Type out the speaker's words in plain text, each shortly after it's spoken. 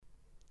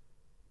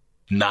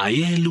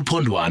Naye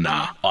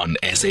Lupondwana on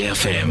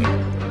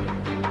SAFM.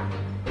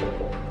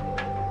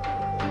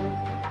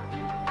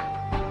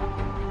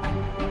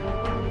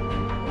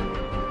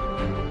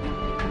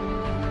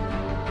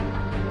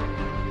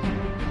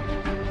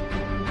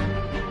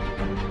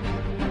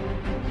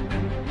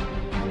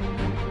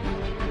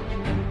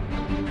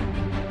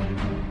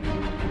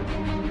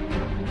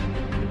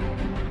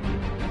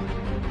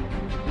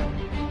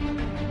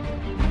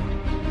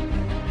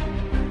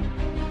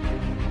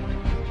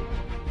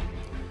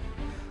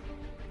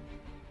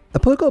 The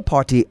political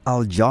party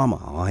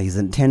Jama-Ah is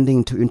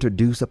intending to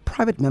introduce a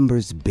private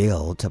member's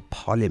bill to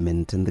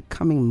Parliament in the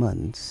coming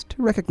months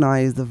to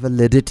recognize the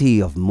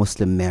validity of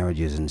Muslim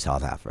marriages in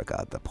South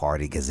Africa. The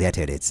party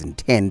gazetted its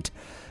intent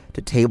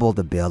to table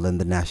the bill in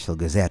the National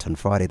Gazette on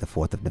Friday, the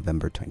 4th of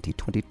November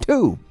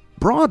 2022.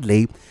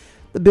 Broadly,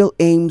 the bill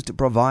aims to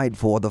provide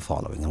for the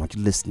following. I want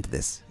you to listen to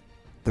this.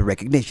 The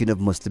recognition of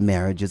Muslim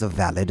marriage as a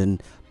valid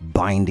and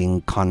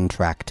binding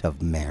contract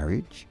of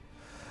marriage.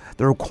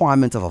 The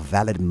requirements of a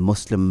valid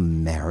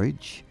Muslim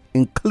marriage,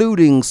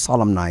 including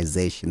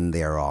solemnization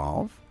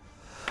thereof,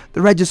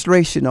 the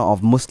registration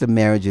of Muslim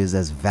marriages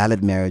as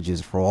valid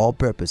marriages for all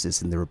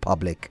purposes in the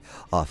Republic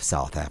of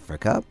South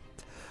Africa,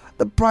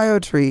 the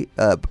proprietary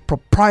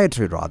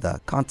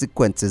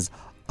consequences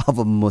of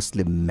a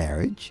Muslim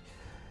marriage,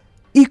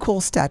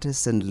 equal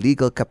status and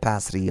legal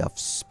capacity of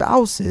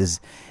spouses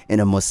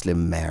in a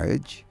Muslim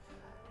marriage,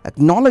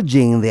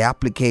 acknowledging the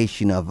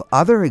application of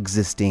other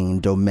existing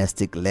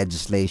domestic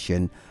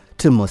legislation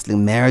to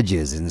Muslim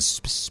marriages in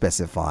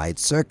specified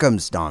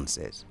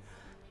circumstances.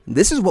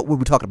 This is what we'll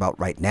be talking about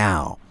right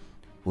now.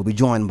 We'll be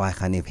joined by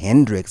GANIEF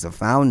Hendricks, the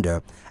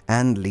founder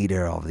and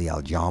leader of the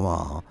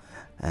Jama-Ah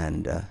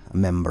and a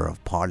member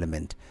of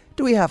Parliament.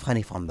 Do we have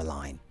GANIEF on the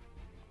line?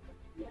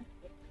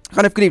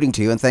 GANIEF, good evening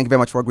to you, and thank you very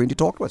much for agreeing to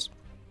talk to us.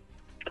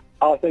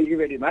 Thank you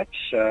very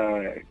much.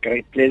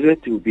 Great pleasure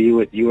to be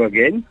with you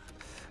again.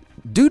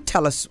 Do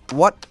tell us,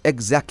 what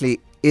exactly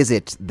is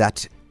it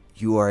that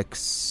you are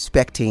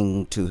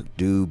expecting to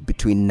do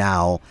between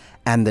now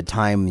and the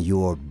time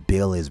your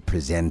bill is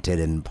presented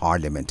in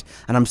Parliament?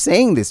 And I'm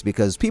saying this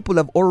because people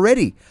have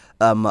already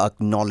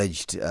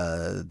acknowledged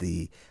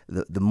the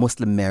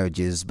Muslim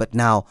marriages, but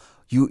now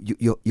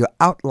you're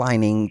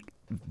outlining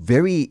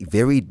very,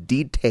 very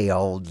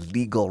detailed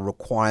legal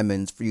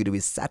requirements for you to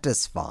be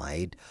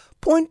satisfied.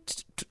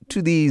 Point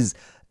to these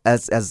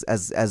as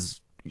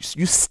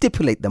you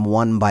stipulate them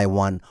one by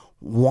one,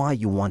 why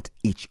you want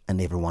each and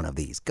every one of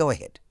these. Go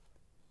ahead.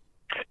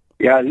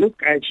 Yeah,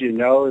 look, as you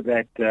know,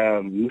 that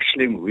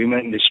Muslim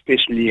women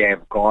especially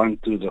have gone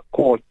to the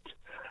court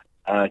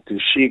to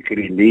seek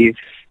relief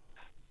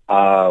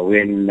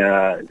when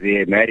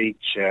their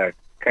marriage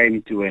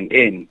came to an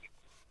end.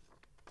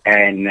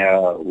 And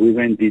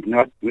women in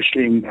a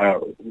Muslim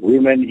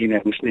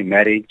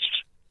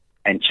marriage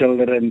and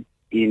children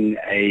in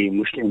a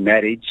Muslim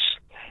marriage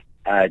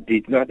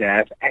did not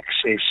have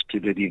access to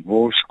the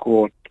divorce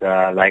court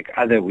like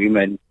other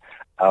women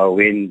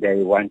when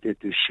they wanted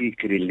to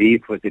seek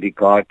relief with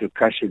regard to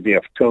custody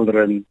of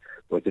children,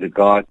 with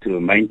regard to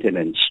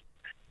maintenance.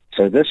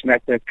 So this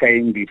matter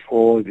came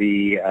before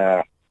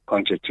the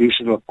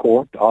Constitutional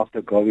Court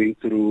after going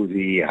through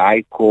the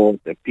High Court,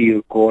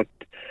 Appeal Court,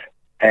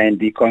 and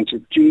the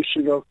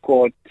Constitutional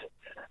Court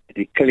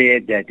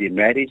declared that the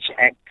Marriage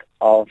Act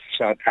of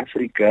South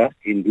Africa,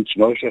 in which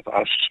most of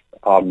us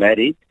are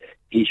married,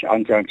 is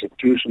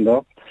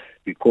unconstitutional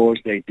because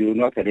they do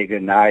not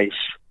recognize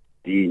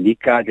the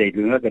nikah, they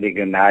do not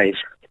recognize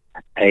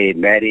a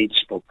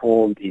marriage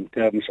performed in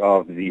terms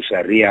of the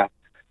Sharia.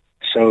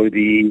 So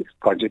the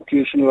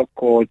Constitutional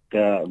Court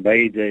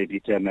made a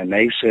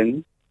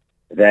determination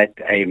that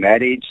a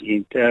marriage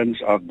in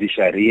terms of the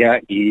Sharia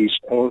is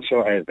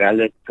also a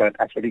valid South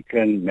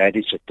African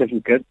marriage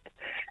certificate,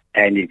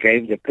 and it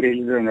gave the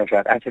President of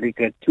South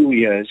Africa 2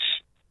 years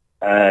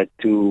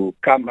to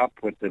come up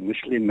with the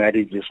Muslim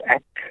Marriages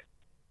Act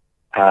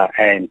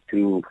and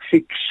to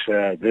fix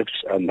this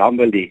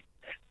anomaly.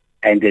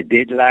 And the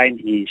deadline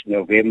is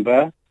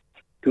November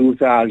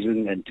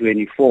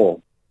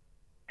 2024.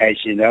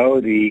 As you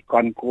know, the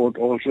Concord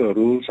also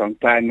ruled some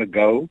time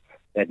ago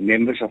that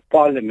members of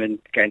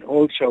Parliament can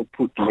also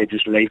put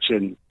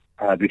legislation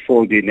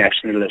before the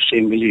National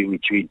Assembly,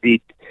 which we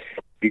did,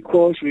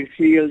 because we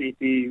feel it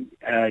is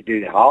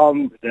the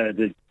harm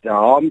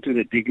to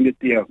the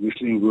dignity of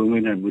Muslim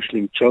women and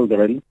Muslim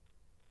children,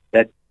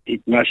 that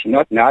it must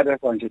not, now the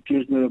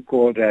Constitutional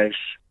Court has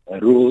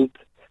ruled,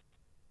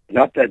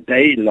 not a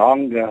day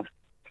longer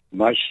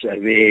must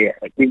their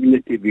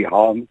dignity be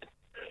harmed.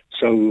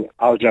 So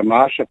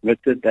Jama-Ah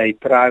submitted a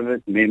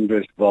private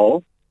member's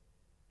bill,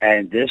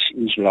 and this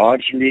is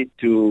largely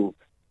to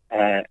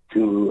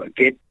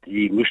get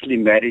the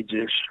Muslim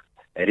marriages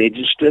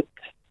registered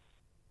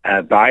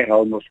by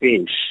Home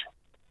Affairs.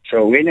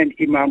 So when an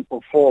imam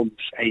performs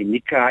a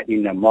nikah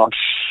in a mosque,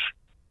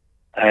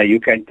 you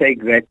can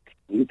take that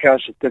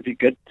nikah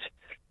certificate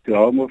to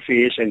Home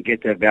Affairs and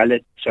get a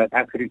valid South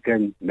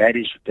African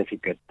marriage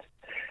certificate.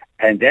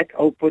 And that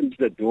opens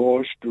the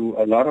doors to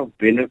a lot of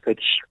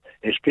benefits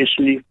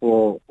especially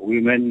for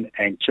women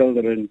and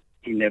children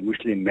in a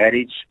Muslim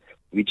marriage,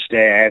 which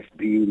they have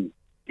been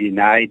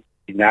denied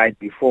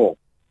before.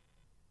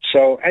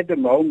 So at the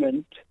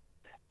moment,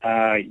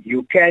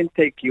 you can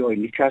take your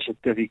nikah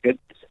certificate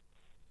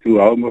to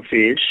Home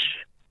Affairs,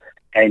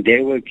 and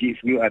they will give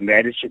you a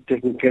marriage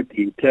certificate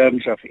in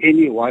terms of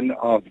any one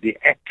of the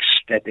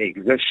acts that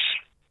exist.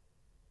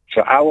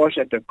 So I was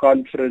at a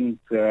conference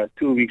 2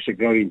 weeks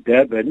ago in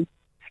Durban,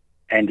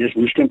 and this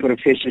Muslim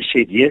professor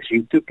said, yes,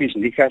 he took his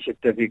nikah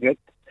certificate,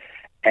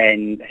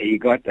 and he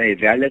got a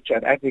valid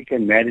South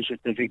African marriage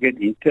certificate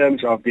in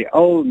terms of the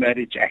old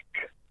Marriage Act.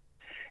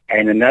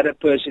 And another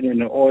person in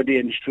the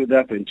audience stood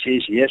up and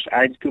says, yes,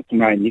 I took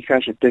my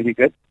nikah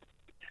certificate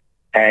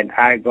and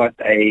I got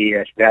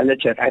a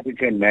valid South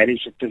African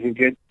marriage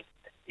certificate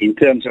in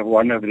terms of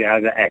one of the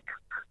other acts.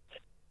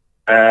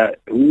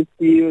 We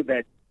feel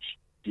that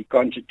the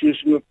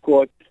Constitutional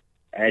Court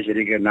has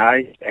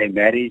recognized a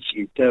marriage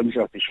in terms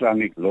of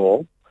Islamic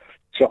law.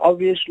 So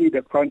obviously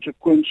the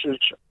consequences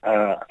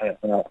of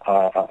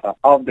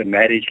the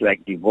marriage,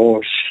 like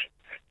divorce,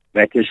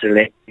 matters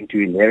relating to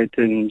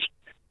inheritance,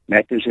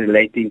 matters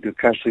relating to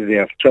custody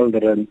of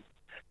children,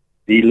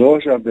 the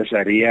laws of the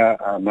Sharia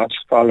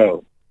must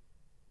follow.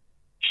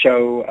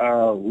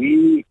 So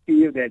we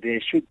feel that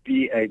there should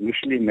be a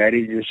Muslim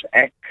Marriages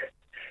Act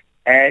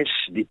as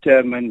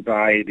determined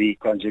by the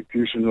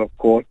Constitutional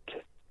Court.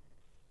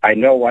 I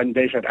know one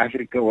day South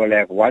Africa will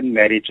have one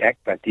Marriage Act,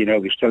 but,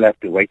 we still have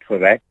to wait for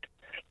that.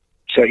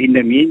 So in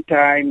the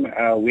meantime,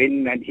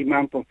 when an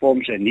imam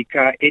performs a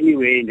nikah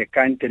anywhere in the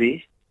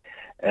country,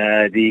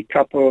 the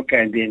couple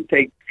can then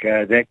take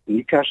that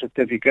nikah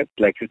certificate,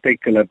 like to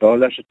take a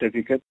Labola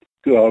certificate,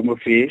 to Home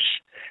Affairs,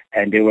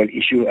 and they will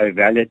issue a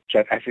valid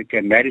South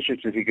African marriage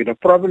certificate. The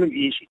problem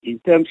is in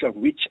terms of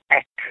which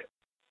act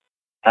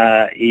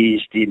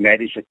is the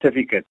marriage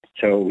certificate.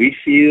 So we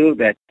feel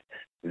that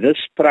this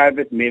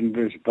private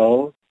member's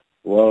bill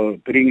will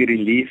bring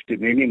relief to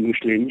many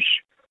Muslims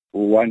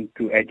who want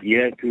to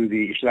adhere to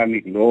the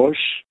Islamic laws,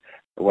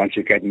 who want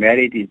to get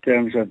married in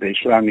terms of the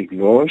Islamic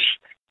laws,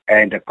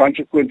 and the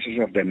consequences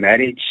of the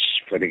marriage.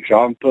 For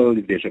example,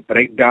 if there's a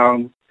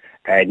breakdown,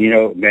 and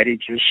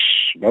marriages,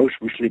 most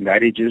Muslim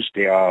marriages,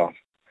 they are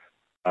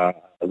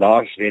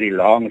last very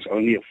long. It's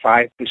only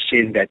 5%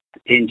 that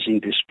ends in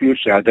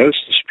disputes. Now, those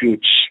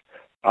disputes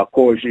are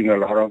causing a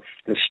lot of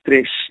the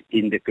stress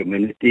in the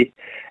community,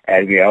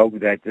 and we hope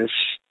that this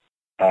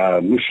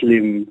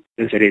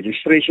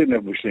registration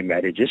of Muslim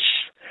marriages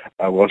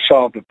will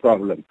solve the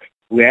problem.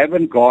 We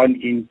haven't gone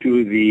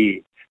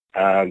into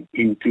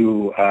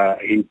into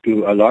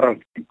a lot of.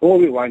 All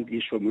we want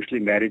is for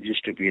Muslim marriages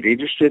to be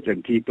registered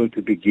and people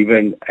to be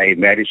given a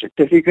marriage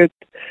certificate.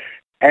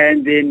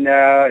 And then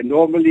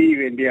normally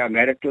when there are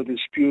marital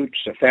disputes,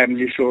 the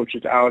family sorts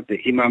it out,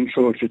 the imam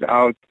sorts it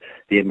out,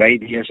 there may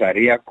be a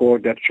Sharia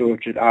court that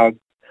sorts it out.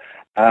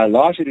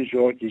 Last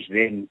resort is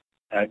then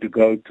to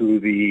go to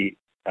the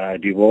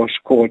divorce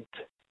court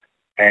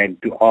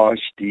and to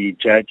ask the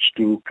judge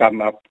to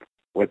come up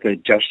with a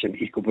just and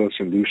equitable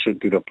solution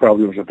to the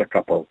problems of the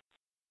couple.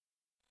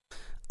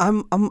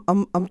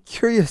 I'm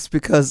curious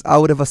because I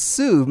would have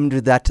assumed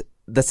that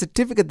the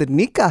certificate, the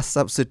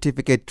nikah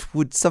certificate,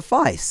 would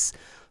suffice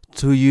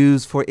to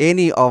use for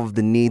any of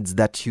the needs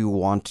that you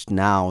want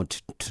now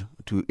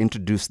to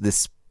introduce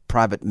this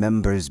private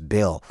members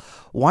bill.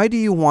 Why do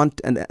you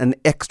want an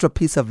extra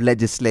piece of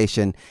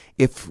legislation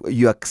if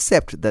you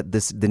accept that the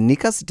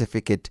nikah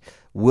certificate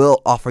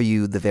will offer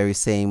you the very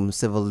same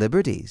civil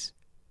liberties?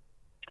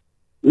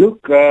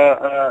 Look,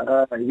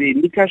 the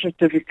nikah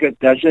certificate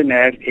doesn't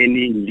have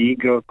any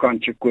legal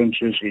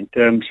consequences in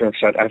terms of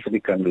South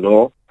African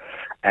law,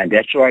 and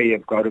that's why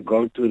you've got to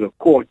go to the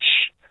courts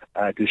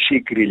to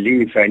seek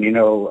relief. And,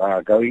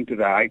 going to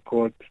the High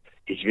Court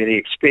is very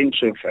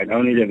expensive, and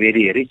only the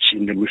very rich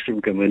in the Muslim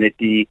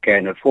community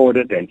can afford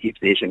it, and if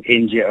there's an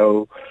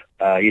NGO,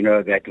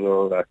 that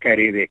will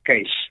carry their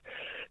case.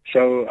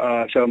 So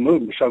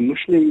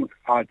Muslims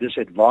are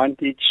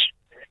disadvantaged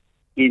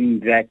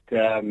in that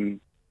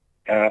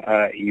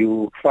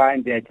you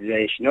find that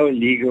there is no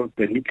legal,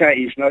 the nikah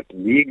is not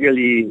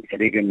legally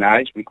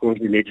recognized because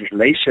the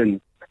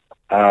legislation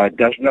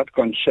does not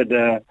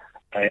consider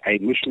a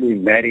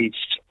Muslim marriage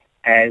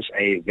as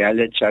a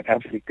valid South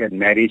African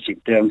marriage in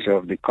terms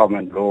of the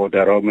common law,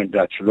 the Roman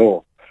Dutch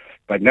law.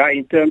 But now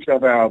in terms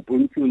of our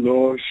Ubuntu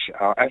laws,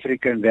 our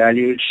African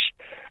values,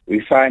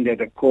 we find that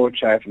the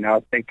courts have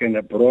now taken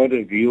a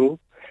broader view,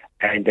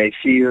 and they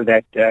feel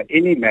that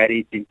any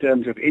marriage in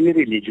terms of any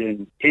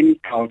religion, any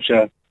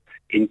culture,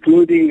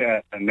 including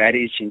a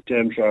marriage in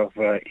terms of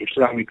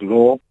Islamic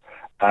law,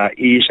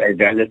 is a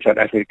valid South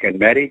African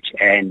marriage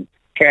and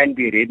can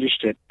be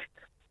registered.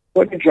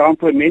 For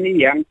example, many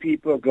young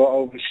people go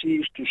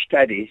overseas to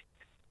study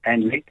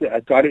and later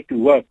started to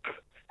work,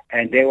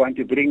 and they want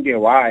to bring their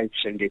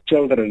wives and their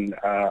children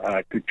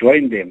to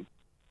join them,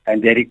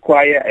 and they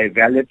require a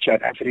valid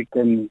South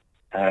African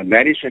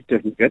marriage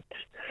certificate,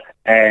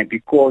 and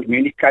because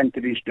many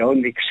countries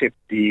don't accept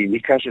the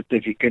nikah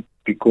certificate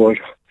because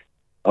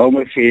Home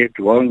Affairs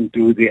won't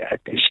do the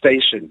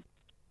attestation.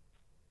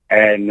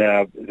 And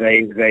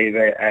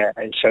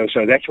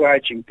so that's why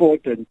it's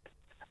important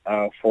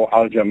for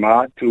Al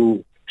Jama-Ah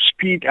to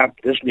speed up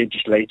this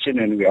legislation,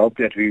 and we hope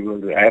that we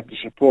will have the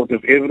support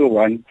of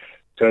everyone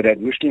so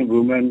that Muslim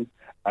women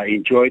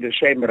enjoy the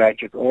same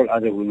rights as all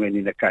other women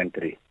in the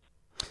country.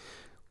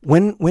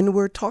 When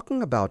we're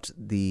talking about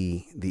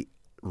the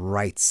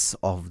rights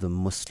of the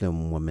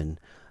Muslim woman,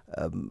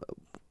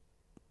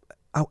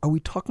 are we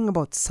talking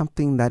about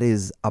something that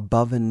is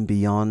above and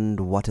beyond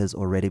what has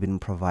already been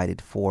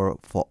provided for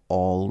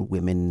all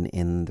women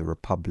in the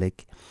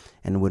Republic?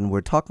 And when we're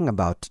talking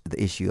about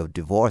the issue of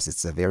divorce,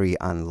 it's a very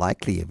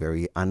unlikely, a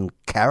very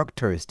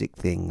uncharacteristic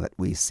thing that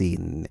we see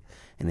in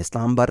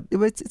Islam. But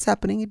it's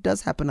happening. It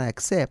does happen, I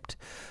accept.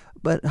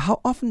 But how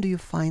often do you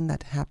find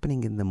that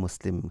happening in the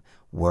Muslim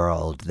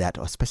world, that,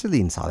 especially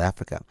in South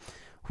Africa,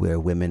 where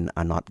women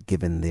are not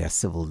given their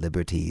civil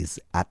liberties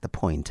at the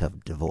point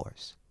of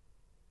divorce?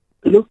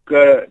 Look,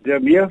 the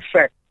mere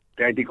fact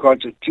that the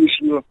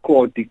Constitutional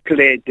Court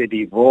declared the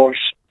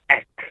Divorce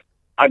Act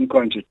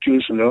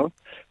unconstitutional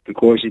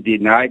because it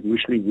denied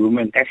Muslim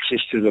women access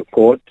to the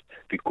court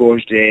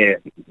because their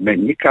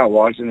nikah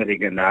wasn't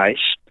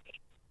recognized,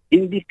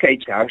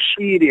 indicates how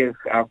serious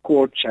our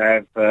courts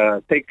have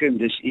taken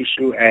this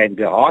issue and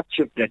the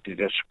hardship that it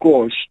has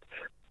caused.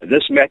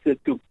 This matter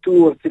took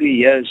 2 or 3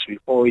 years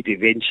before it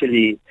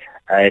eventually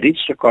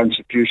reached the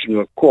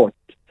Constitutional Court.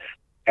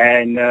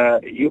 And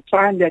you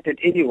find that at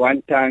any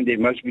one time there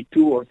must be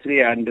 200 or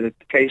 300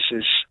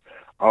 cases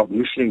of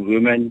Muslim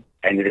women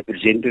and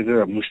representatives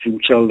of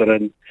Muslim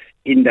children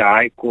in the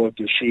High Court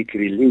to seek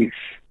relief.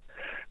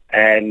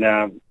 And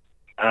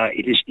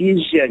it is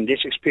easier and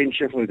less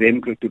expensive for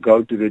them to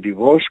go to the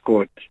divorce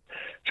court.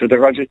 So the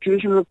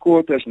Constitutional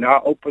Court has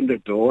now opened the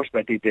doors,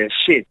 but it has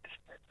said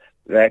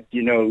that,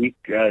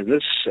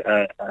 this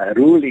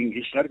ruling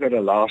is not going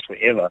to last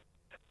forever.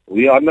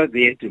 We are not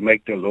there to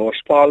make the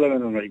laws.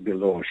 Parliament will make the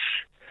laws.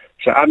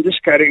 So I'm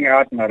just carrying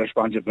out my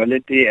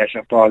responsibility as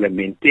a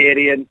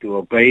parliamentarian to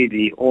obey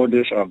the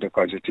orders of the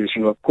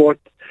Constitutional Court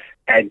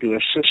and to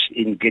assist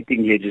in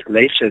getting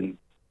legislation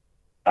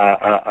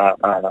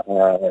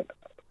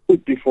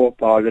put before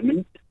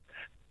Parliament.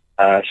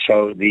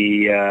 So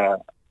the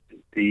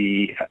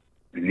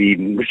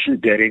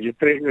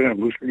registration of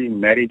Muslim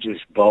marriages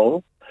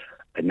bill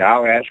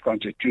now has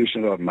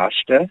constitutional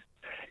muster.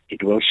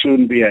 It will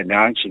soon be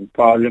announced in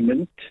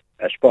Parliament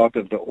as part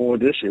of the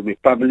orders. It will be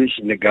published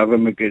in the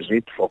Government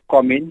Gazette for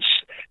comments,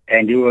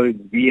 and there will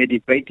be a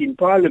debate in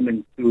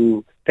Parliament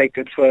to take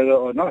it further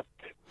or not.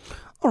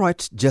 All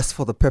right, just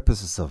for the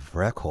purposes of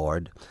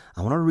record,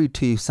 I want to read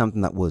to you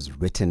something that was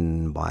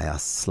written by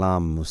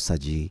Aslam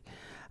Musaji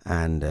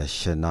and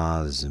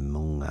Shanaz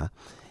Munga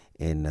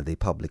in the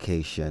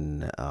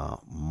publication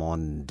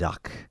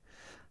Mondak.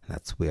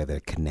 That's where they're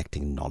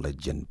connecting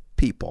knowledge and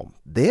people.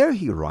 There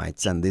he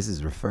writes, and this is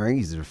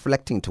he's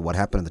reflecting to what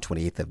happened on the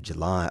 28th of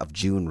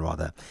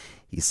June.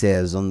 He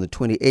says, on the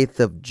 28th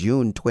of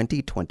June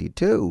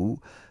 2022,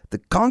 the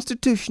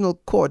Constitutional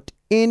Court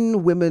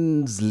in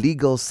Women's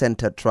Legal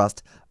Center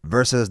Trust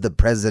versus the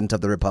President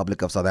of the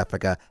Republic of South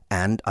Africa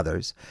and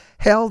others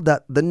held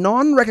that the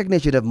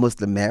non-recognition of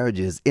Muslim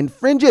marriages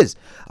infringes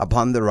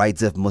upon the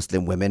rights of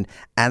Muslim women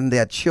and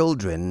their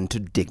children to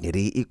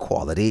dignity,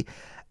 equality,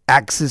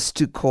 access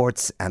to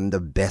courts, and the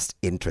best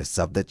interests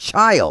of the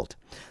child.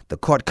 The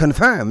court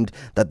confirmed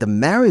that the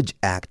Marriage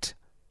Act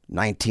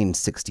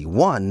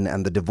 1961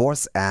 and the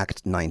Divorce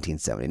Act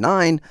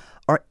 1979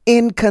 are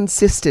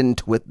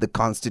inconsistent with the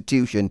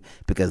Constitution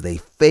because they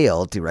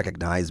fail to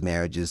recognize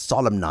marriages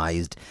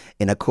solemnized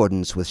in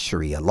accordance with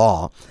Sharia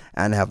law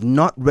and have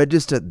not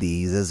registered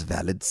these as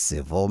valid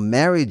civil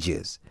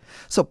marriages.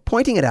 So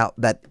pointing it out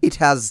that it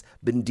has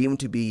been deemed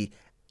to be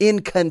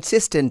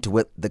inconsistent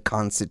with the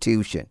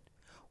Constitution.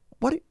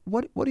 What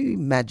do you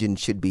imagine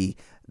should be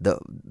the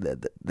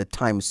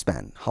time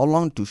span? How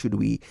long should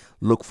we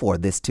look for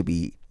this to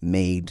be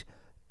made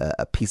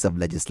a piece of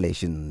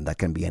legislation that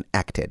can be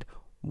enacted?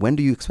 When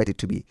do you expect it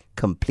to be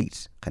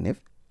complete,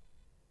 GANIEF?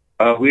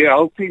 We are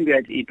hoping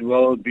that it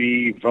will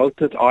be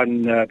voted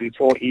on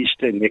before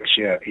Easter next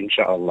year,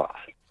 inshallah.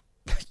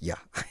 Yeah.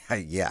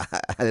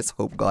 Let's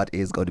hope God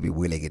is going to be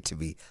willing it to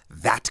be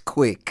that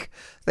quick.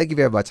 Thank you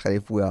very much,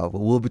 GANIEF.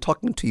 We'll be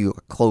talking to you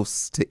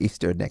close to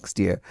Easter next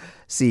year,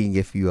 seeing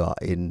if you are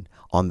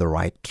on the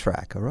right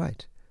track. All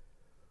right.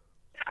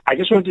 I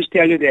just want to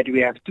tell you that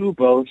we have two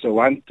bills, the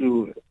one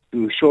to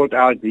sort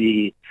out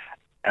the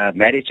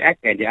Marriage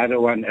Act and the other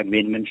one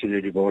amendments to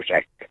the Divorce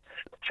Act.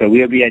 So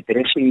we'll be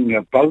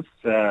addressing both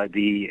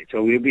the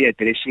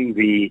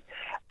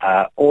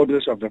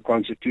orders of the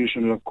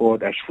Constitutional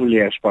Court as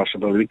fully as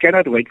possible. We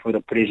cannot wait for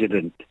the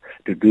President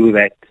to do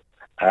that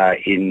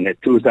in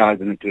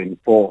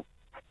 2024.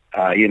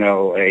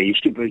 He's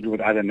too busy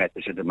with other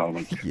matters at the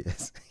moment.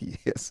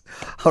 Yes.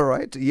 All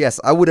right. Yes,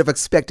 I would have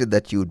expected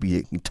that you would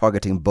be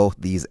targeting both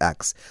these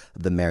acts,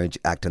 the Marriage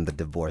Act and the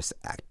Divorce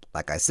Act.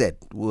 Like I said,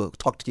 we'll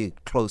talk to you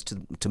close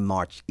to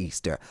March,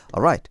 Easter.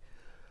 All right.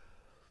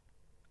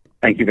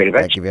 Thank you very much.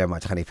 Thank you very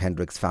much, GANIEF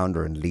Hendricks,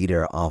 founder and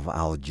leader of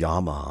Al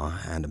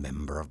Jama-Ah and a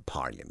member of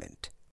Parliament.